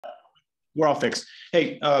We're all fixed.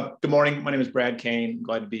 Hey, good morning. My name is Brad Kane.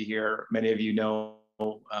 Glad to be here. Many of you know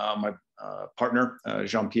my partner,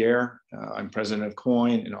 Jean-Pierre. I'm president of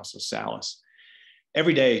COIN and also Salus.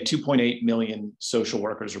 Every day, 2.8 million social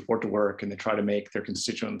workers report to work and they try to make their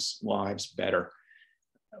constituents' lives better.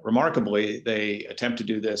 Remarkably, they attempt to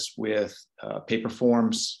do this with paper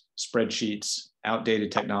forms, spreadsheets,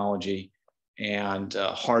 outdated technology, and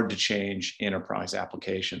hard to change enterprise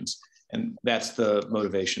applications. And that's the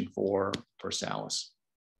motivation for Salus.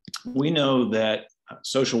 We know that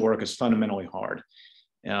social work is fundamentally hard.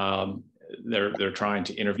 They're trying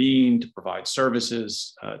to intervene, to provide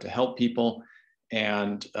services, to help people.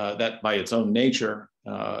 And that by its own nature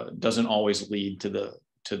doesn't always lead to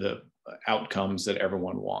the outcomes that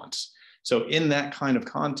everyone wants. So in that kind of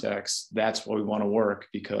context, that's why we want to work,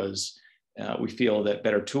 because we feel that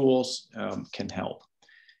better tools can help.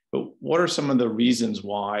 But what are some of the reasons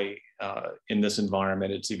why in this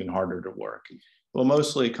environment it's even harder to work? Well,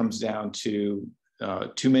 mostly it comes down to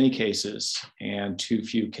too many cases and too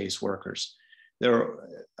few caseworkers.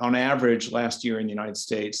 On average, last year in the United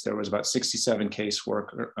States, there was about 67 cases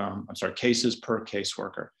per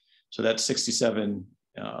caseworker. So that's 67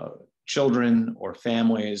 children or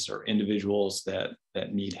families or individuals that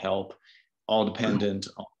need help, all dependent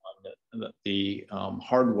on the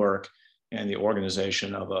hard work and the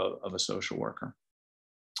organization of a social worker.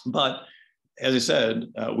 But as I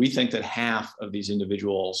said, we think that half of these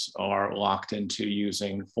individuals are locked into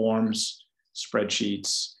using forms,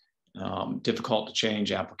 spreadsheets, difficult to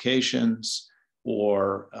change applications,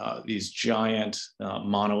 or these giant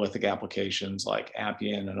monolithic applications like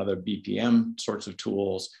Appian and other BPM sorts of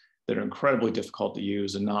tools that are incredibly difficult to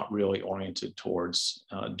use and not really oriented towards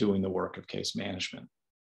doing the work of case management.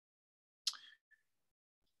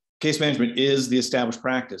 Case management is the established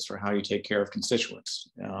practice for how you take care of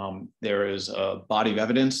constituents. There is a body of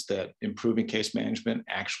evidence that improving case management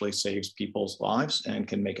actually saves people's lives and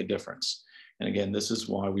can make a difference. And again, this is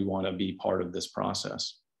why we want to be part of this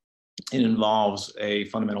process. It involves a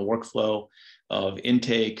fundamental workflow of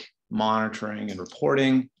intake, monitoring, and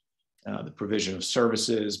reporting, the provision of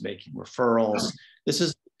services, making referrals. This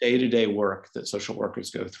is day-to-day work that social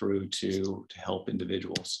workers go through to help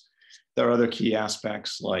individuals. There are other key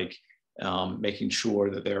aspects like making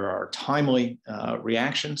sure that there are timely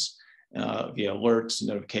reactions via alerts,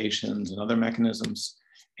 notifications, and other mechanisms,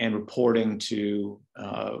 and reporting to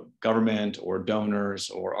government or donors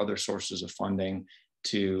or other sources of funding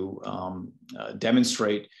to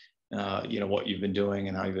demonstrate what you've been doing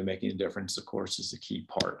and how you've been making a difference, of course, is the key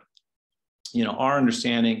part. Our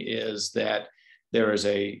understanding is that there is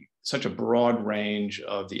such a broad range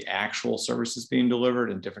of the actual services being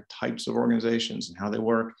delivered and different types of organizations and how they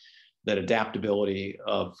work, that adaptability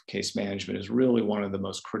of case management is really one of the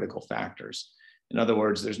most critical factors. In other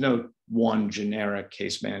words, there's no one generic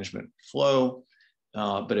case management flow,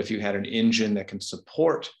 but if you had an engine that can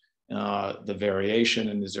support the variation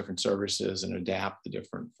in these different services and adapt the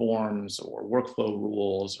different forms or workflow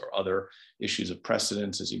rules or other issues of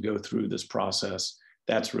precedence as you go through this process,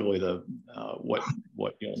 that's really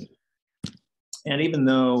what you'll need. And even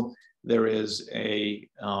though there is a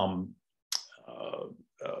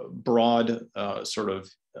broad sort of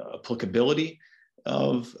applicability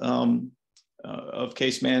of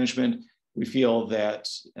case management, we feel that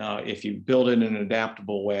if you build it in an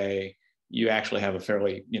adaptable way, you actually have a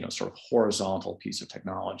fairly sort of horizontal piece of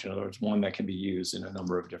technology. In other words, one that can be used in a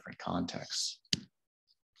number of different contexts.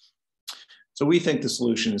 So we think the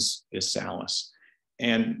solution is Salus.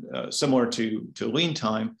 And similar to Lean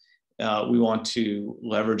Time, we want to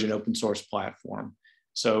leverage an open source platform.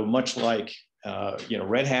 So much like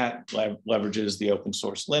Red Hat leverages the open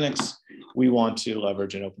source Linux, we want to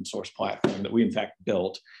leverage an open source platform that we in fact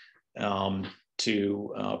built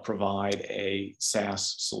to provide a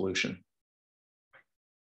SaaS solution.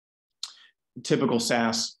 Typical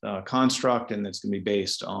SaaS construct, and it's going to be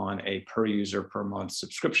based on a per user per month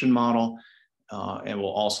subscription model. And we'll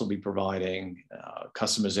also be providing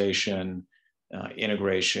customization,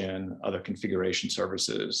 integration, other configuration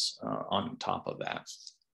services on top of that.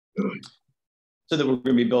 So that we're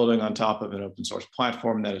going to be building on top of an open source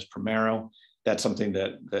platform that is Primero. That's something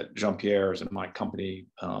that Jean-Pierre and my company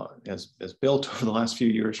has built over the last few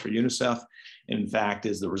years for UNICEF. In fact,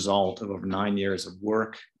 is the result of over 9 years of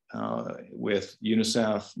work with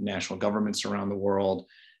UNICEF, national governments around the world,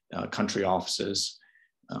 country offices,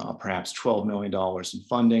 perhaps $12 million in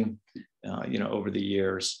funding, over the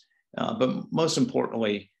years. But most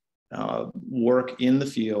importantly, work in the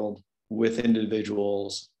field with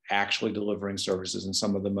individuals actually delivering services in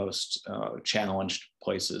some of the most challenged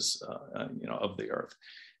places, of the earth.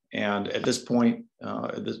 And at this point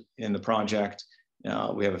in the project,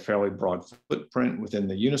 we have a fairly broad footprint within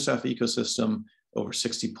the UNICEF ecosystem, over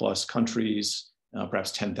 60 plus countries,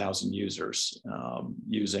 perhaps 10,000 users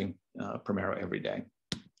using Primero every day.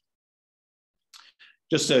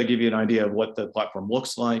 Just to give you an idea of what the platform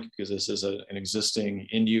looks like, because this is an existing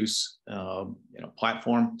in-use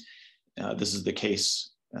platform. This is the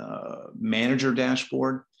case manager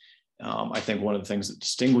dashboard. I think one of the things that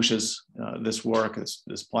distinguishes this work,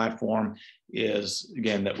 this platform, is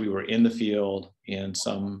again that we were in the field in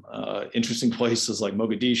some interesting places like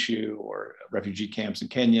Mogadishu or refugee camps in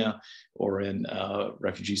Kenya or in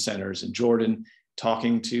refugee centers in Jordan,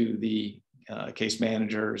 talking to the case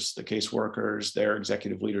managers, the case workers, their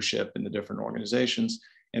executive leadership in the different organizations,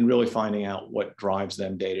 and really finding out what drives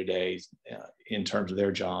them day to day in terms of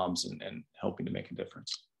their jobs and helping to make a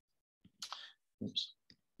difference. Oops.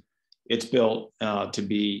 It's built to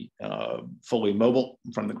be fully mobile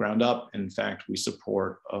from the ground up. In fact, we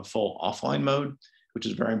support a full offline mode, which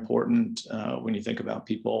is very important when you think about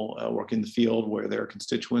people working in the field where their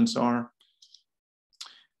constituents are.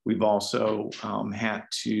 We've also had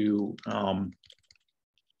to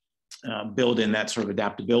build in that sort of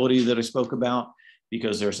adaptability that I spoke about,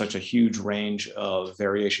 because there's such a huge range of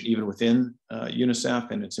variation, even within UNICEF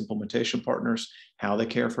and its implementation partners, how they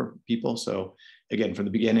care for people. So again, from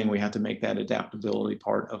the beginning, we had to make that adaptability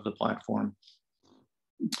part of the platform.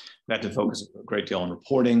 We had to focus a great deal on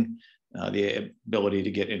reporting, the ability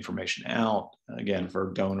to get information out, again,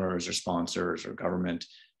 for donors or sponsors or government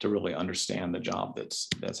to really understand the job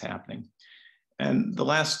that's happening. And the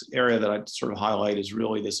last area that I'd sort of highlight is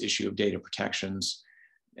really this issue of data protections.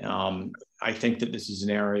 I think that this is an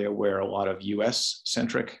area where a lot of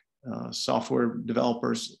US-centric software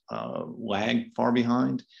developers lag far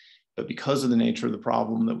behind. But because of the nature of the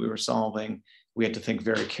problem that we were solving, we had to think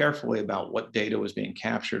very carefully about what data was being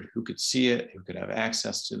captured, who could see it, who could have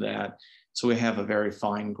access to that. So we have a very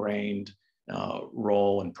fine-grained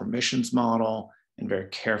role and permissions model, and very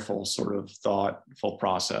careful sort of thoughtful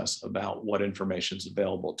process about what information is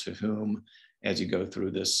available to whom as you go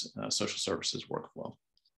through this social services workflow.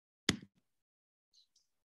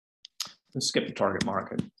 Let's skip the target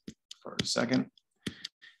market for a second.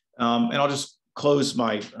 And I'll just close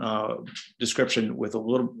my description with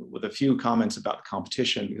a few comments about the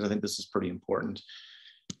competition, because I think this is pretty important.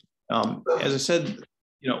 As I said,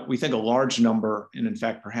 we think a large number, and in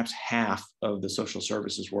fact, perhaps half of the social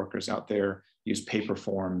services workers out there use paper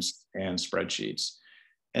forms and spreadsheets.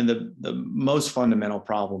 And the most fundamental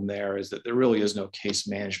problem there is that there really is no case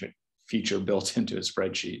management feature built into a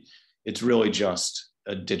spreadsheet. It's really just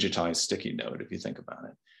a digitized sticky note, if you think about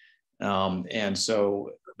it. And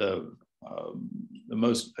so the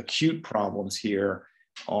most acute problems here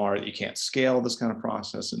are that you can't scale this kind of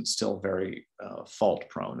process, and it's still very fault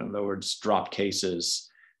prone. In other words, drop cases,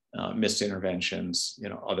 missed interventions,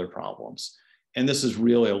 other problems. And this is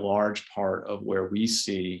really a large part of where we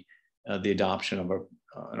see the adoption of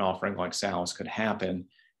an offering like Salus could happen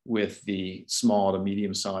with the small to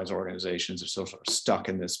medium-sized organizations that are sort of stuck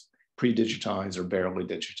in this pre-digitized or barely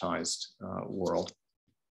digitized world.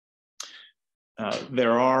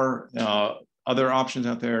 There are other options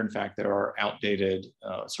out there. In fact, there are outdated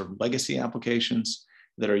sort of legacy applications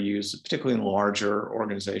that are used, particularly in larger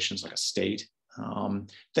organizations like a state.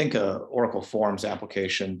 Think a Oracle Forms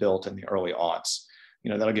application built in the early aughts.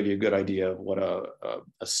 That'll give you a good idea of what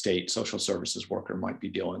a state social services worker might be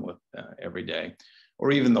dealing with every day. Or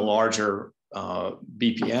even the larger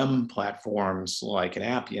BPM platforms like an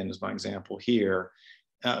Appian is my example here.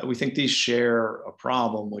 We think these share a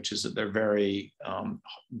problem, which is that they're very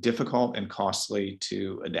difficult and costly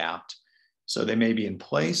to adapt. So they may be in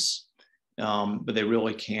place, but they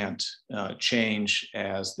really can't change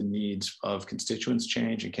as the needs of constituents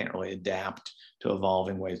change, and can't really adapt to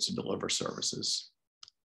evolving ways to deliver services.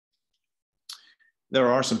 There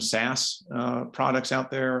are some SaaS products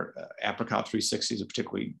out there. Apricot 360 is a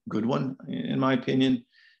particularly good one, in my opinion.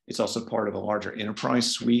 It's also part of a larger enterprise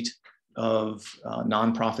suite of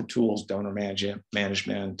nonprofit tools, donor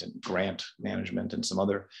management and grant management, and some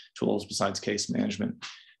other tools besides case management.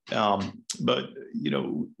 But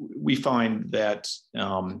we find that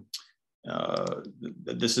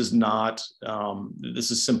this is not,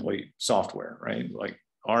 this is simply software, right? Like,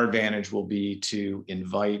 our advantage will be to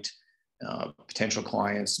invite potential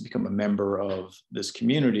clients to become a member of this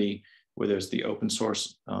community where there's the open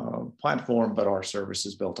source platform, but our service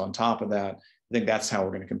is built on top of that. I think that's how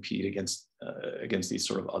we're going to compete against these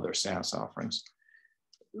sort of other SaaS offerings.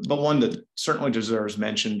 But one that certainly deserves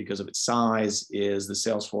mention because of its size is the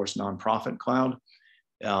Salesforce Nonprofit Cloud.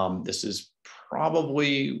 This is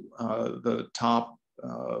probably the top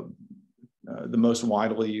the most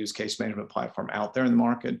widely used case management platform out there in the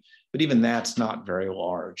market, but even that's not very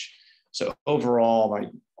large. So overall,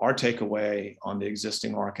 our takeaway on the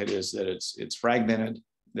existing market is that it's fragmented.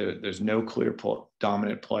 There's no clear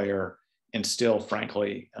dominant player, and still,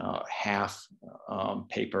 frankly, half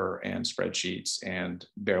paper and spreadsheets and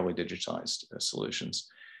barely digitized solutions.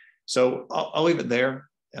 So I'll leave it there.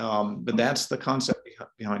 But that's the concept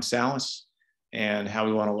behind Salus, and how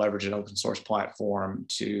we want to leverage an open source platform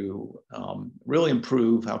to really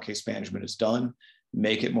improve how case management is done,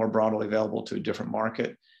 make it more broadly available to a different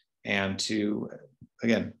market, and to,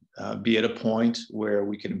 again, be at a point where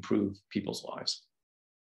we can improve people's lives.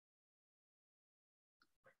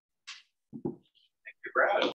 Thank you, Brad.